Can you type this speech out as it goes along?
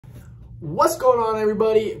What's going on,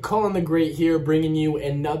 everybody? Cullen the Great here, bringing you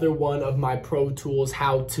another one of my Pro Tools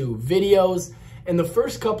how-to videos. In the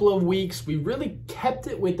first couple of weeks, we really kept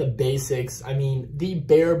it with the basics. I mean, the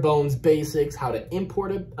bare bones basics, how to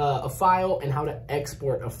import a file and how to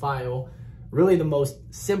export a file. Really the most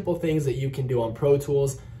simple things that you can do on Pro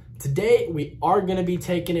Tools. Today, we are gonna be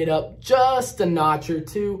taking it up just a notch or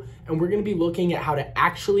two, and we're gonna be looking at how to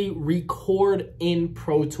actually record in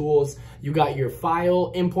Pro Tools. You got your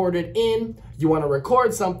file imported in, you wanna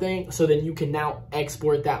record something, so then you can now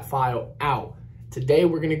export that file out. Today,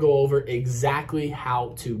 we're gonna go over exactly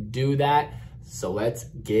how to do that. So let's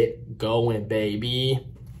get going, baby.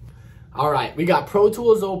 All right, we got Pro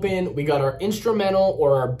Tools open, we got our instrumental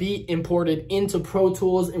or our beat imported into Pro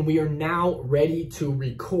Tools, and we are now ready to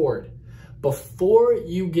record. Before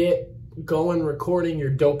you get going recording your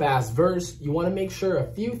dope ass verse, you wanna make sure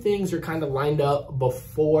a few things are kind of lined up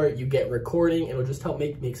before you get recording. It'll just help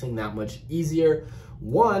make mixing that much easier.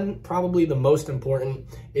 One, probably the most important,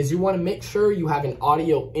 is you wanna make sure you have an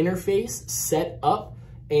audio interface set up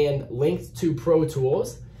and linked to Pro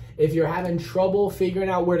Tools. If you're having trouble figuring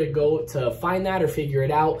out where to go to find that or figure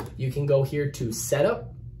it out, you can go here to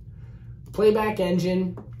Setup, Playback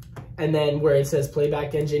Engine, and then where it says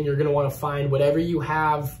Playback Engine, you're gonna wanna find whatever you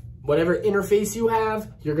have, whatever interface you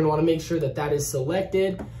have, you're gonna wanna make sure that that is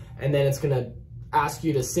selected, and then it's gonna ask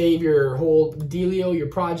you to save your whole dealio, your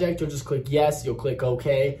project. You'll just click yes, you'll click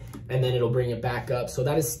OK, and then it'll bring it back up. So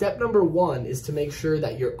that is step number one, is to make sure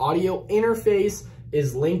that your audio interface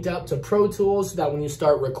is linked up to Pro Tools so that when you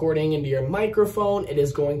start recording into your microphone, it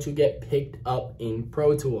is going to get picked up in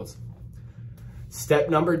Pro Tools. Step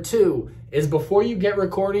number two is before you get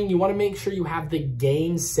recording, you wanna make sure you have the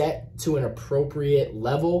gain set to an appropriate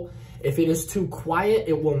level. If it is too quiet,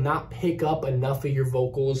 it will not pick up enough of your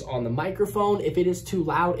vocals on the microphone. If it is too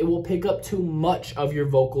loud, it will pick up too much of your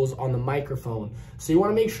vocals on the microphone. So you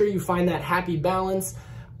wanna make sure you find that happy balance.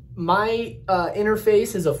 My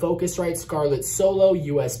interface is a Focusrite Scarlett Solo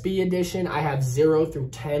USB edition. I have 0 through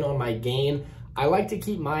 10 on my gain. I like to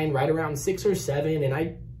keep mine right around 6 or 7, and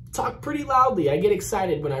I talk pretty loudly. I get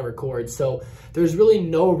excited when I record, so there's really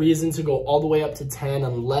no reason to go all the way up to 10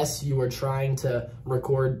 unless you are trying to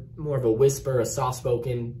record more of a whisper, a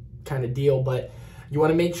soft-spoken kind of deal. But you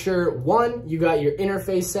wanna make sure, one, you got your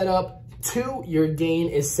interface set up, two, your gain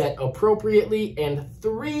is set appropriately, and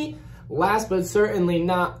three, last but certainly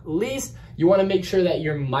not least, you wanna make sure that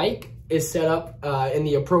your mic is set up in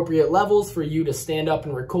the appropriate levels for you to stand up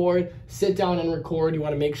and record, sit down and record. You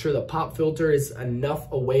wanna make sure the pop filter is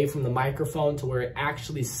enough away from the microphone to where it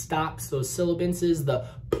actually stops those sibilances, the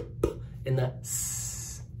p and the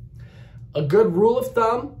s. A good rule of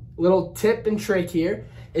thumb, little tip and trick here,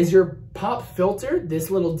 is your pop filter,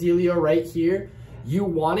 this little dealio right here, you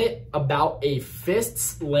want it about a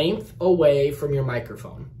fist's length away from your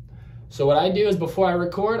microphone. So what I do is before I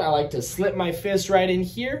record, I like to slip my fist right in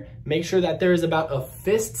here, make sure that there is about a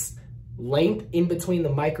fist's length in between the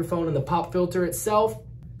microphone and the pop filter itself.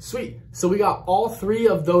 Sweet, so we got all three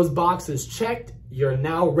of those boxes checked. You're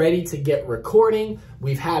now ready to get recording.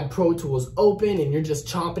 We've had Pro Tools open and you're just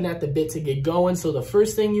chomping at the bit to get going. So the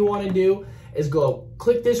first thing you wanna do is go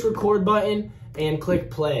click this record button and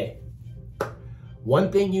click play.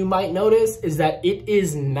 One thing you might notice is that it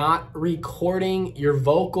is not recording your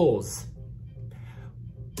vocals.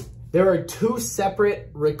 There are two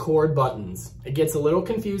separate record buttons. It gets a little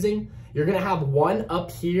confusing. You're gonna have one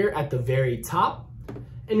up here at the very top,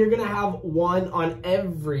 and you're gonna have one on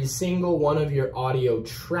every single one of your audio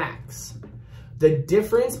tracks. The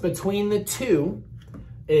difference between the two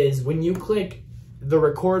is when you click the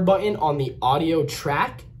record button on the audio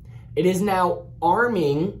track, it is now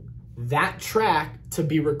arming that track to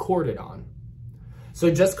be recorded on. So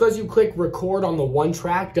just because you click record on the one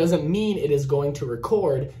track doesn't mean it is going to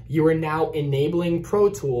record. You are now enabling Pro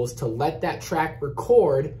Tools to let that track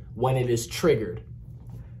record when it is triggered.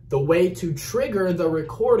 The way to trigger the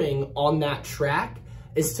recording on that track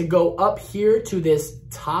is to go up here to this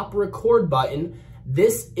top record button.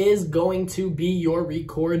 This is going to be your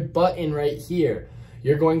record button right here.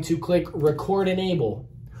 You're going to click record enable.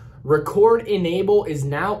 Record enable is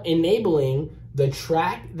now enabling the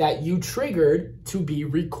track that you triggered to be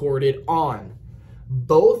recorded on.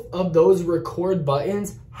 Both of those record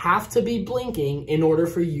buttons have to be blinking in order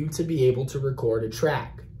for you to be able to record a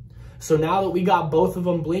track. So now that we got both of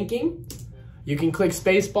them blinking, you can click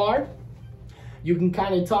spacebar. You can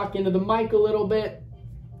kind of talk into the mic a little bit,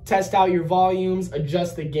 test out your volumes,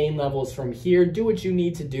 adjust the gain levels from here, do what you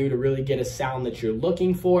need to do to really get a sound that you're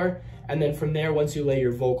looking for. And then from there, once you lay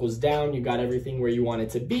your vocals down, you got everything where you want it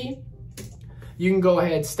to be. You can go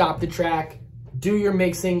ahead, stop the track, do your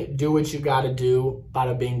mixing, do what you gotta do,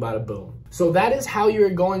 bada bing, bada boom. So that is how you're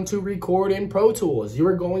going to record in Pro Tools. You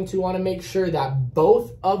are going to wanna make sure that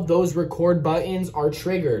both of those record buttons are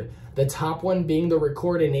triggered. The top one being the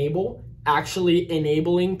record enable, actually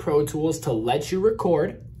enabling Pro Tools to let you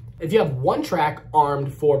record. If you have one track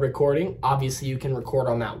armed for recording, obviously you can record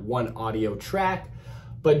on that one audio track.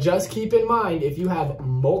 But just keep in mind, if you have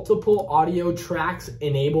multiple audio tracks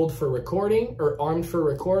enabled for recording or armed for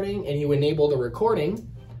recording and you enable the recording,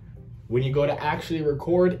 when you go to actually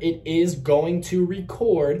record, it is going to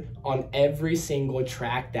record on every single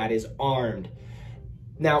track that is armed.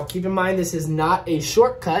 Now, keep in mind, this is not a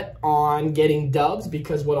shortcut on getting dubs,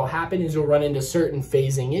 because what'll happen is you'll run into certain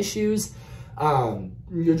phasing issues.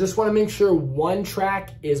 You just want to make sure one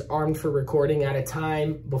track is armed for recording at a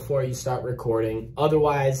time before you start recording.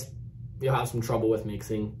 Otherwise, you'll have some trouble with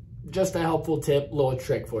mixing. Just a helpful tip, little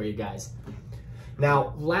trick for you guys.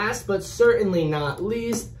 Now, last but certainly not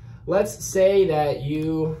least, let's say that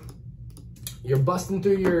you're busting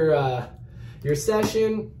through your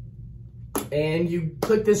session and you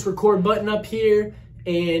click this record button up here,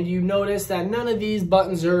 and you notice that none of these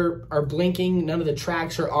buttons are blinking, none of the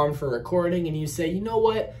tracks are armed for recording, and you say, you know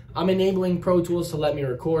what, I'm enabling Pro Tools to let me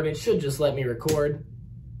record, it should just let me record.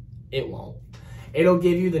 It won't. It'll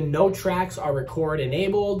give you the no tracks are record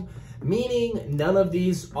enabled, meaning none of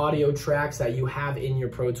these audio tracks that you have in your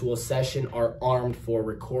Pro Tools session are armed for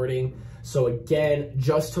recording. So again,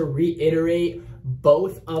 just to reiterate,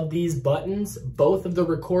 both of these buttons, both of the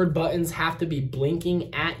record buttons have to be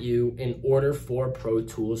blinking at you in order for Pro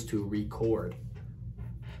Tools to record.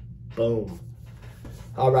 Boom.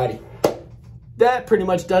 Alrighty. That pretty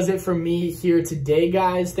much does it for me here today,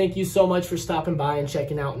 guys. Thank you so much for stopping by and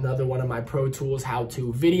checking out another one of my Pro Tools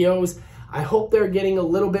how-to videos. I hope they're getting a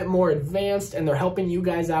little bit more advanced and they're helping you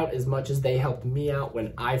guys out as much as they helped me out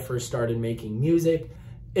when I first started making music.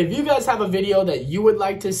 If you guys have a video that you would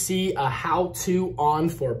like to see a how-to on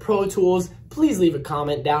for Pro Tools, please leave a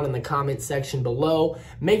comment down in the comment section below.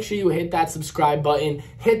 Make sure you hit that subscribe button,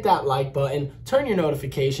 hit that like button, turn your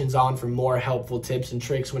notifications on for more helpful tips and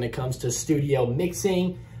tricks when it comes to studio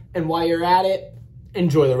mixing. And while you're at it,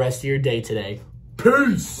 enjoy the rest of your day today.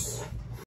 Peace!